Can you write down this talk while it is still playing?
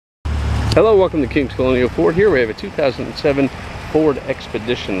Hello, welcome to Kings Colonial Ford. Here we have a 2007 Ford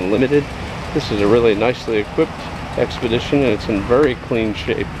Expedition Limited. This is a really nicely equipped Expedition and it's in very clean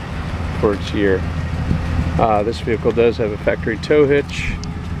shape for its year. This vehicle does have a factory tow hitch,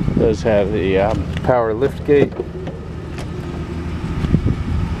 does have the power lift gate.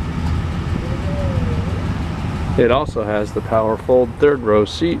 It also has the power fold third row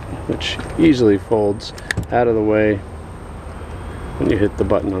seat, which easily folds out of the way when you hit the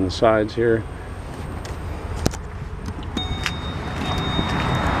button on the sides here.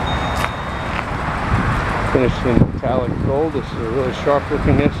 Finished in metallic gold. This is a really sharp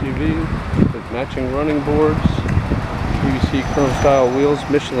looking SUV with matching running boards, PVC chrome style wheels,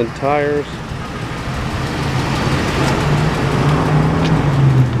 Michelin tires.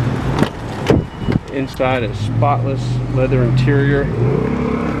 Inside is spotless leather interior.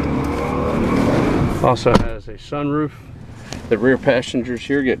 Also has a sunroof. The rear passengers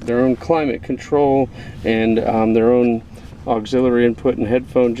here get their own climate control and their own auxiliary input and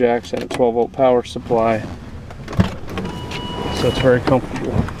headphone jacks and a 12-volt power supply. So it's very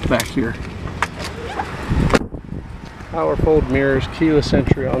comfortable back here. Power fold mirrors, keyless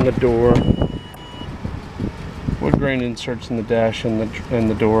entry on the door, wood grain inserts in the dash and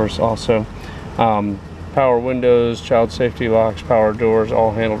the doors also. Power windows, child safety locks, power doors,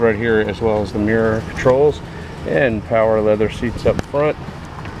 all handled right here, as well as the mirror controls and power leather seats up front.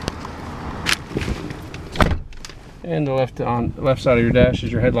 And the left side of your dash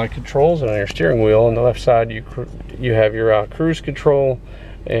is your headlight controls, and on your steering wheel on the left side you have your cruise control,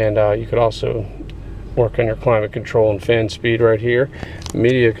 and you could also work on your climate control and fan speed right here.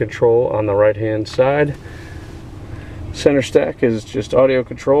 Media control on the right hand side. Center stack is just audio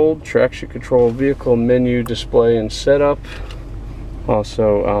controlled, traction control, vehicle menu, display, and setup.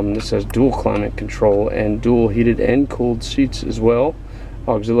 Also, this has dual climate control and dual heated and cooled seats as well.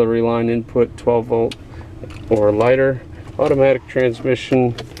 Auxiliary line input, 12-volt or lighter. Automatic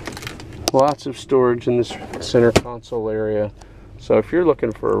transmission. Lots of storage in this center console area. So if you're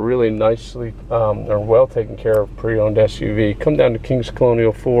looking for a really nicely or well taken care of pre-owned SUV, come down to Kings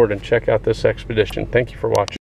Colonial Ford and check out this Expedition. Thank you for watching.